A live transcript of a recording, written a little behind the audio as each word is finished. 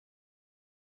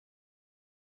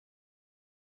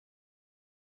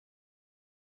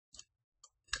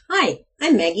Hi,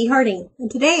 I'm Maggie Harding,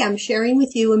 and today I'm sharing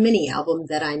with you a mini album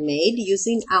that I made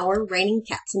using our Raining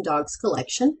Cats and Dogs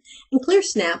collection and Clear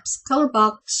Snaps Color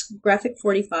Box Graphic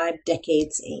 45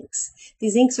 Decades inks.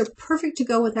 These inks are perfect to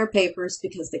go with our papers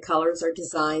because the colors are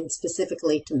designed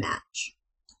specifically to match.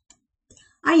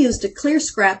 I used a Clear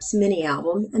Scraps mini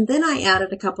album, and then I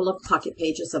added a couple of pocket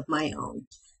pages of my own.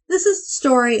 This is the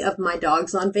story of my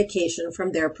dogs on vacation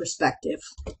from their perspective.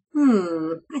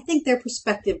 I think their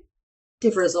perspective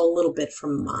differs a little bit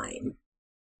from mine.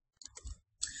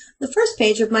 The first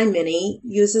page of my mini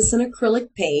uses an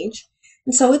acrylic page,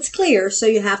 and so it's clear, so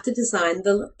you have to design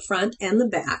the front and the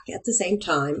back at the same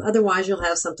time, otherwise you'll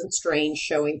have something strange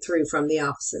showing through from the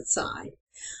opposite side.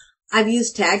 I've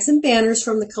used tags and banners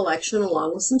from the collection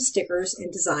along with some stickers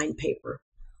and design paper.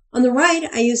 On the right,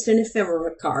 I used an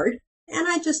ephemera card, and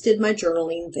I just did my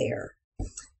journaling there.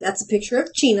 That's a picture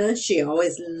of China. She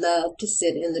always loved to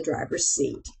sit in the driver's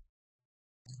seat.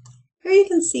 Here you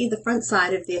can see the front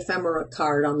side of the ephemera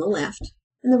card on the left,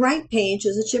 and the right page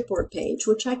is a chipboard page,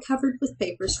 which I covered with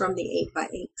papers from the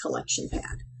 8x8 collection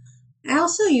pad. I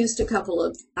also used a couple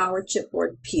of our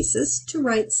chipboard pieces to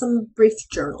write some brief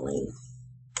journaling.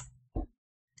 I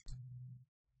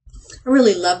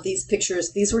really love these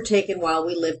pictures. These were taken while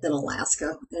we lived in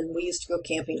Alaska, and we used to go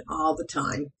camping all the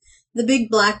time. The big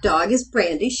black dog is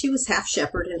Brandy. She was half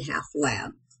shepherd and half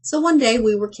lab. So one day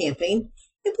we were camping.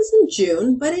 It was in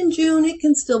June, but in June it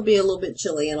can still be a little bit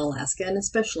chilly in Alaska, and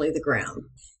especially the ground.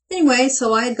 Anyway,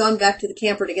 so I had gone back to the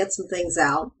camper to get some things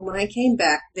out. When I came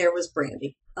back, there was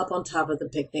Brandy up on top of the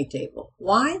picnic table.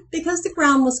 Why? Because the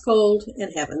ground was cold,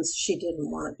 and heavens, she didn't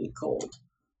want to be cold.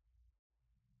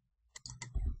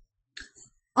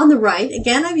 On the right,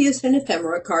 again, I've used an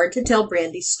ephemera card to tell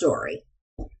Brandy's story.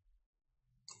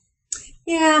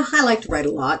 Yeah, I like to write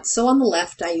a lot, so on the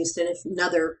left I used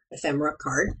another ephemera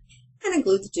card. And I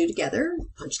glued the two together,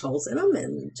 punched holes in them,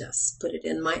 and just put it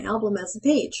in my album as a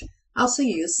page. I also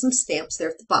used some stamps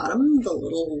there at the bottom, the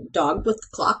little dog with the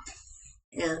clock,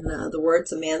 and the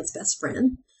words, "A man's best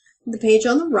friend." The page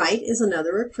on the right is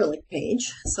another acrylic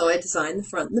page, so I designed the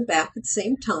front and the back at the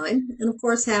same time, and of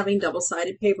course having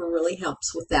double-sided paper really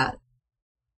helps with that.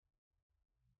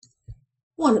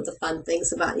 One of the fun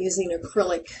things about using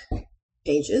acrylic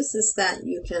pages is that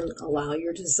you can allow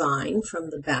your design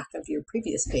from the back of your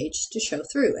previous page to show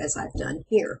through, as I've done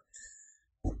here.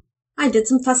 I did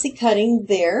some fussy cutting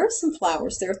there, some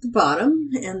flowers there at the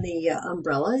bottom, and the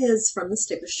umbrella is from the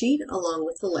sticker sheet, along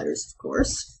with the letters, of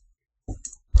course.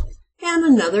 And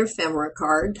another ephemera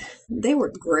card. They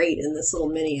were great in this little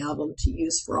mini album to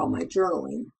use for all my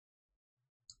journaling.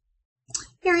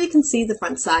 Here you can see the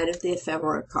front side of the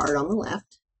ephemera card on the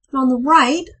left. And on the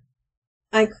right,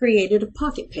 I created a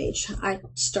pocket page. I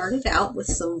started out with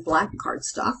some black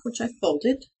cardstock, which I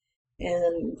folded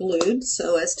and glued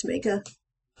so as to make a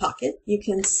pocket. You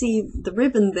can see the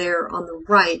ribbon there on the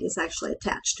right is actually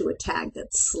attached to a tag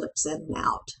that slips in and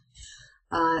out.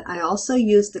 I also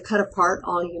used the cut apart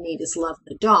All You Need Is Love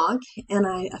the Dog, and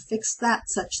I affixed that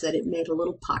such that it made a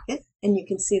little pocket, and you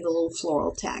can see the little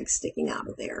floral tag sticking out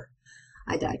of there.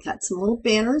 I die cut some little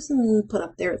banners and put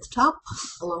up there at the top,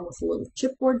 along with a little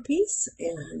chipboard piece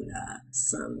and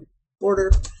some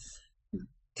border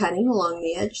cutting along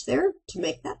the edge there to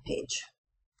make that page.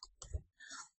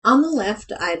 On the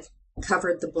left, I've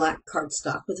covered the black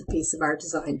cardstock with a piece of our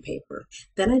design paper.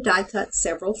 Then I die cut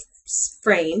several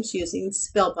frames using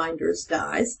Spellbinders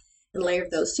dies and layered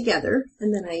those together,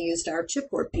 and then I used our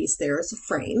chipboard piece there as a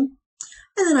frame.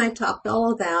 And then I topped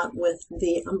all of that with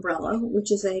the umbrella,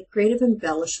 which is a Creative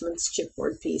Embellishments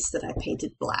chipboard piece that I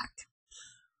painted black.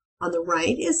 On the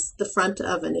right is the front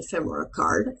of an ephemera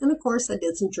card, and of course I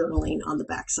did some journaling on the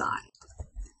back side.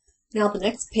 Now the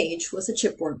next page was a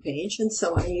chipboard page, and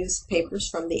so I used papers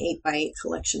from the 8x8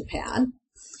 collection pad.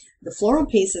 The floral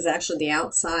piece is actually the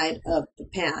outside of the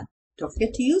pad. Don't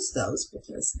forget to use those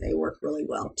because they work really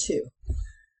well too.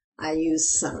 I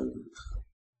used some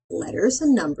letters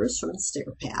and numbers from the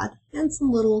sticker pad and some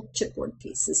little chipboard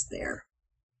pieces there.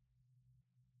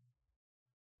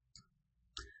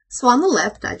 So on the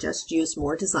left, I just used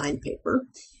more design paper,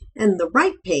 and the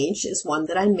right page is one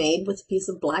that I made with a piece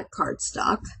of black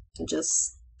cardstock and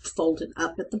just folded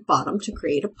up at the bottom to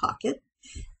create a pocket.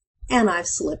 And I've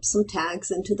slipped some tags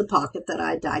into the pocket that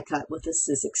I die cut with a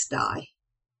Sizzix die.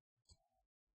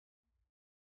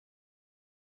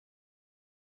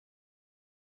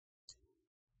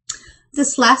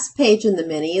 This last page in the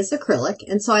mini is acrylic,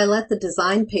 and so I let the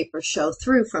design paper show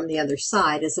through from the other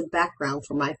side as a background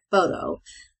for my photo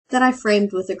that I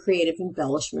framed with a Creative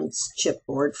Embellishments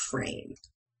chipboard frame.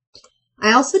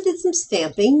 I also did some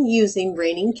stamping using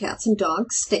Raining Cats and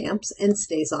Dogs stamps and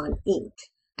Stays On ink.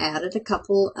 added a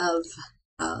couple of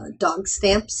dog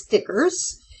stamp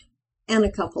stickers and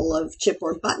a couple of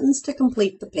chipboard buttons to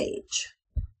complete the page.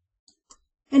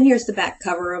 And here's the back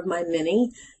cover of my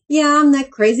mini. Yeah, I'm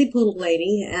that crazy poodle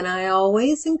lady, and I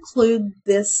always include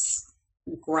this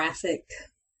graphic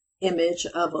image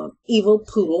of an evil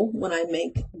poodle when I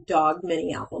make dog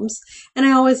mini albums. And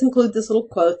I always include this little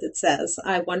quote that says,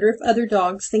 "I wonder if other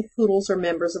dogs think poodles are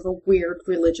members of a weird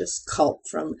religious cult,"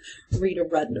 from Rita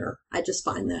Rudner. I just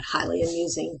find that highly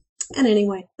amusing. And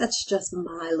anyway, that's just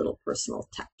my little personal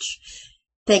touch.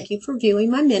 Thank you for viewing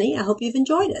my mini. I hope you've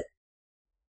enjoyed it.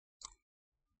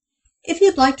 If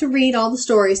you'd like to read all the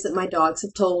stories that my dogs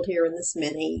have told here in this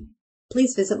mini,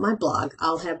 please visit my blog.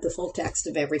 I'll have the full text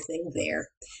of everything there.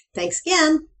 Thanks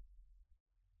again.